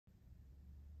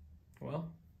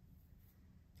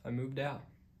I moved out.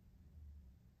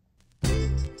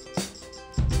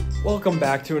 Welcome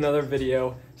back to another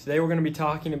video. Today we're going to be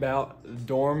talking about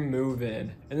dorm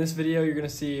move-in. In this video you're going to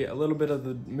see a little bit of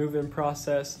the move-in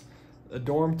process, a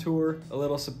dorm tour, a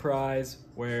little surprise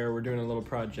where we're doing a little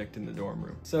project in the dorm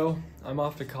room. So I'm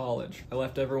off to college. I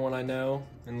left everyone I know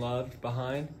and loved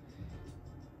behind,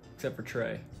 except for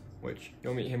Trey, which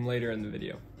you'll meet him later in the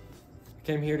video. I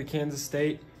came here to Kansas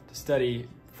State to study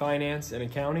finance and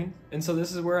accounting, and so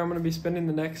this is where I'm going to be spending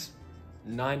the next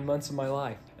 9 months of my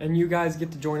life, and you guys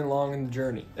get to join along in the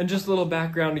journey. And just a little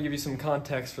background to give you some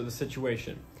context for the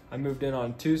situation. I moved in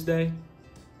on Tuesday,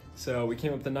 so we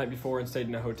came up the night before and stayed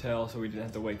in a hotel so we didn't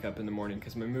have to wake up in the morning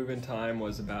because my move-in time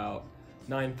was about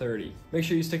 9:30. Make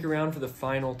sure you stick around for the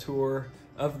final tour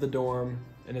of the dorm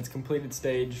in its completed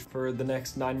stage for the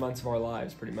next 9 months of our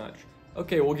lives, pretty much.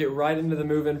 Okay, we'll get right into the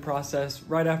move-in process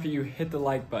right after you hit the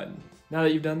like button. Now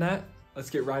that you've done that, let's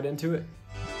get right into it.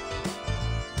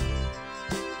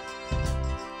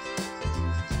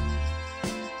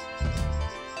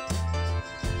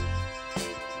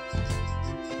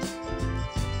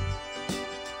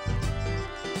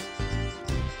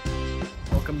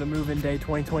 Welcome to move-in day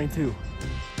 2022.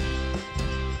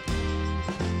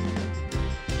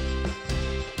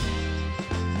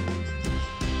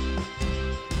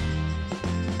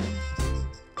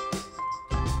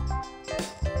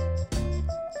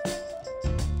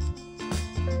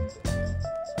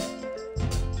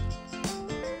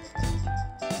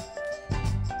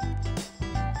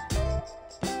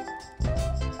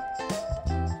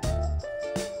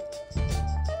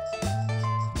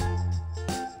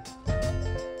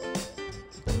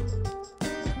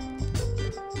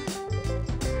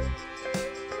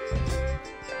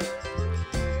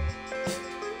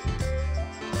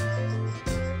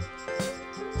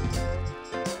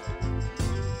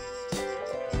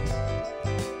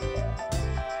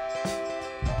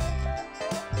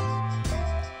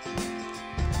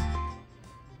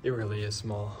 It really is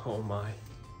small, oh my.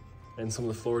 And some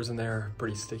of the floors in there are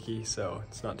pretty sticky, so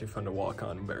it's not too fun to walk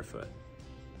on barefoot.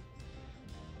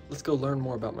 Let's go learn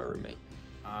more about my roommate.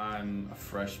 I'm a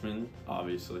freshman,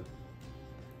 obviously.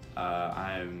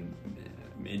 I'm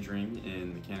majoring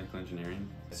in mechanical engineering.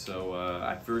 So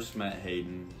I first met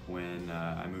Hayden when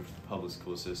I moved to the public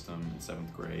school system in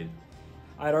 7th grade.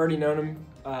 I'd already known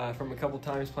him from a couple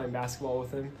times playing basketball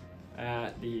with him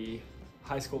at the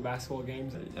high school basketball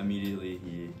games. Immediately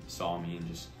he saw me and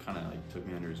just kind of like took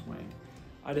me under his wing.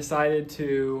 I decided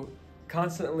to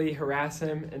constantly harass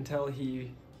him until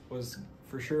he was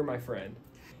for sure my friend.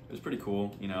 It was pretty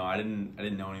cool. You know, I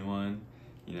didn't know anyone,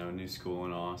 you know, new school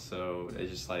and all, so it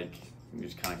just like, we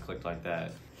just kind of clicked like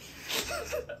that.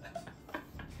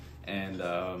 And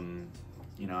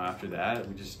you know, after that,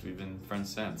 we've been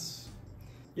friends since.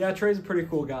 Yeah, Trey's a pretty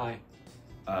cool guy.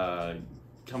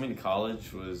 Coming to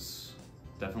college was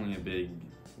definitely a big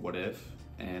what if,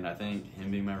 and I think him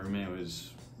being my roommate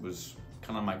was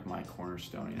kind of like my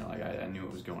cornerstone, you know, like I knew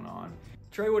what was going on.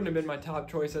 Trey wouldn't have been my top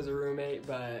choice as a roommate,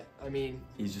 but I mean,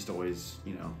 he's just always,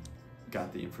 you know,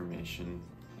 got the information,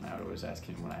 and I would always ask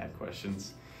him when I had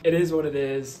questions. It is what it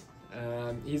is.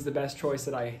 He's the best choice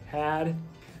that I had.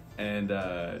 And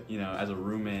you know, as a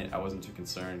roommate, I wasn't too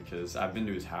concerned because I've been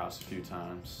to his house a few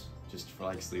times just for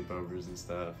like sleepovers and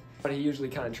stuff. But he usually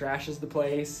kind of trashes the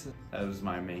place. That was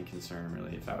my main concern,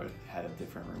 really, if I would had a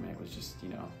different roommate, was just, you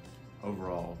know,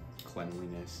 overall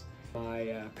cleanliness.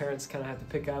 My parents kind of have to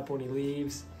pick up when he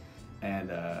leaves.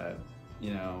 And,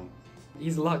 you know,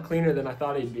 he's a lot cleaner than I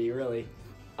thought he'd be, really.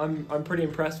 I'm pretty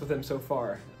impressed with him so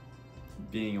far.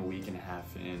 Being a week and a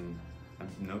half in,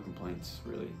 no complaints,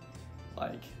 really,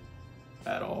 like,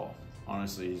 at all.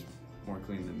 Honestly, he's more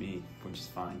clean than me, which is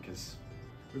fine, because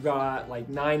we've got like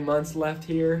 9 months left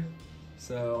here,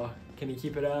 so can he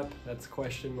keep it up? That's a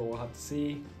question we'll have to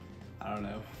see. I don't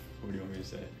know. What do you want me to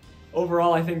say?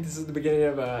 Overall, I think this is the beginning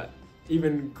of a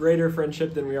even greater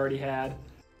friendship than we already had.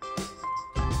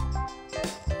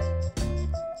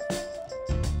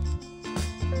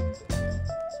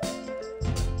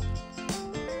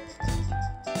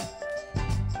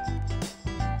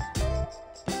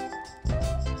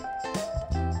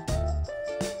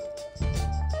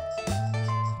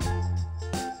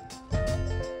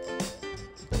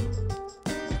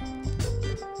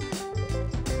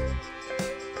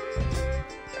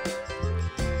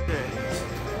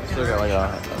 Still got like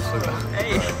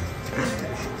Hey!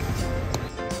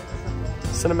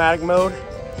 Cinematic mode.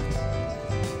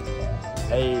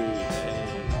 Hey.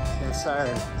 Yes,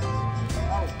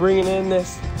 sir. Bringing in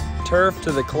this turf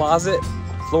to the closet.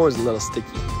 Floor is a little sticky.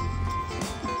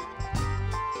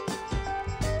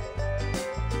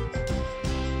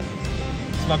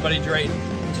 This is my buddy Drayton.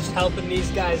 finished helping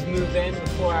these guys move in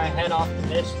before I head off to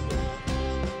Michigan.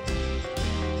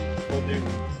 Cool, dude.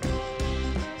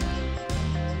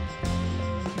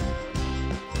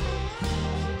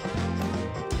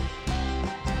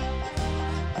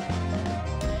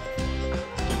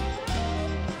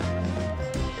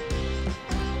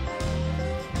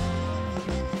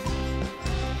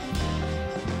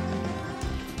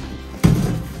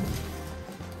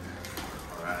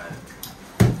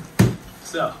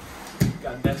 So,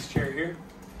 got a desk chair here.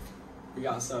 We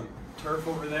got some turf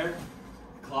over there.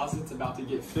 The closet's about to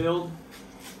get filled.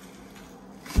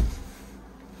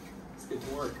 Let's get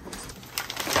to work.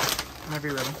 Whenever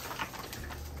you're ready.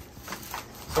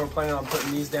 So we're planning on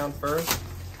putting these down first.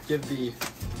 Give the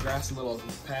grass a little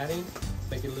padding,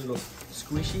 make it a little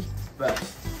squishy. But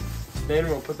then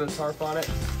we'll put the tarp on it.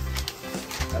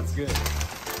 That's good.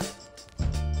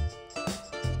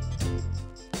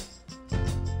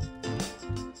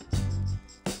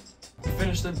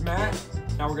 Finish the mat.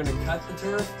 Now we're gonna cut the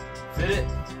turf, fit it,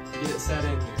 get it set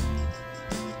in here.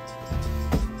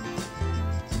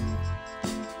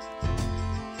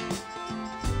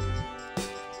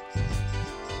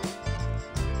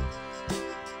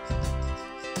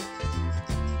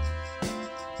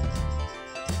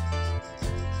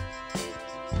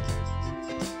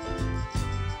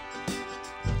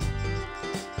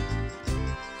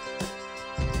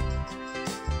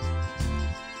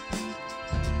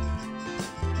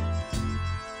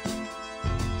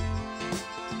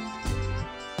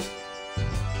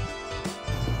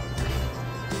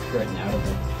 Right now.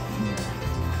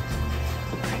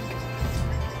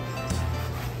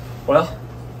 Well,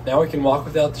 now we can walk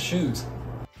without the shoes.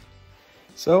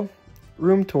 So,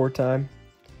 room tour time.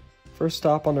 First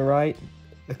stop on the right,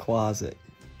 the closet.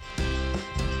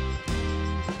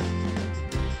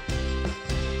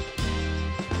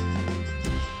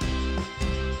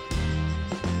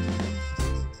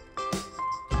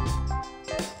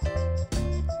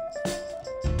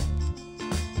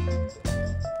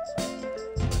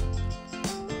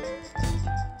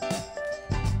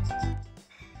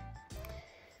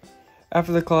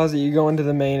 After the closet, you go into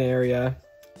the main area.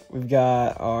 We've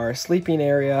got our sleeping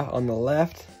area on the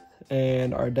left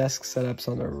and our desk setups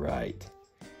on the right.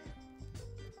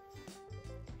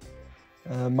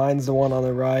 Mine's the one on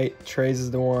the right, Trey's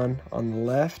is the one on the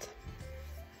left.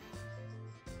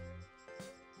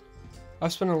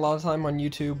 I've spent a lot of time on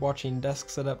YouTube watching desk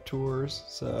setup tours,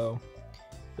 so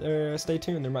stay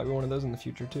tuned, there might be one of those in the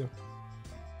future too.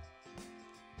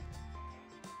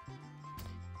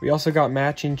 We also got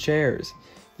matching chairs.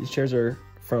 These chairs are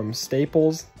from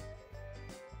Staples.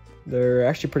 They're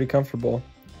actually pretty comfortable.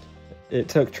 It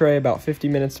took Trey about 50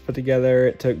 minutes to put together.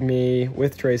 It took me,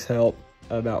 with Trey's help,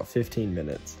 about 15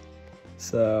 minutes.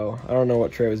 So I don't know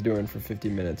what Trey was doing for 50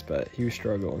 minutes, but he was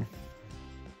struggling.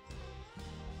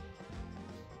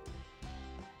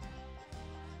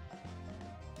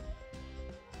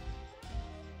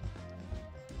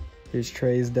 Here's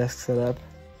Trey's desk setup.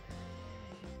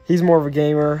 He's more of a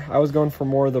gamer. I was going for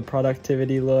more of the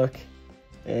productivity look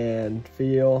and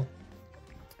feel.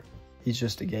 He's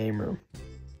just a gamer.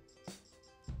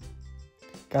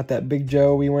 Got that Big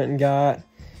Joe we went and got.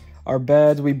 Our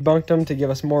beds, we bunked them to give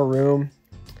us more room.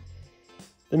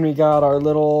 Then we got our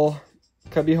little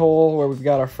cubby hole where we've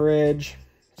got our fridge.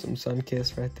 Some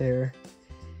Sunkist right there.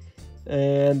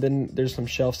 And then there's some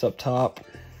shelves up top.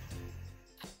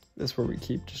 This is where we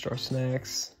keep just our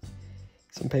snacks.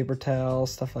 Some paper towels,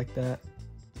 stuff like that.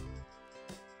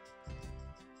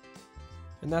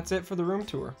 And that's it for the room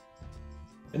tour.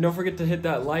 And don't forget to hit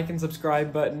that like and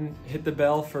subscribe button. Hit the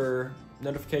bell for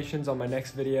notifications on my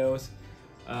next videos.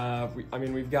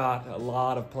 We've got a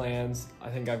lot of plans. I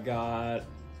think I've got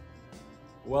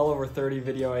well over 30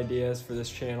 video ideas for this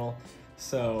channel.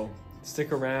 So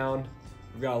stick around.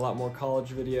 We've got a lot more college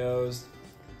videos,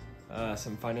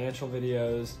 some financial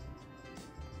videos,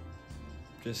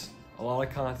 just a lot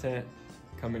of content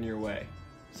coming your way.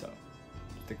 So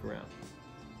stick around.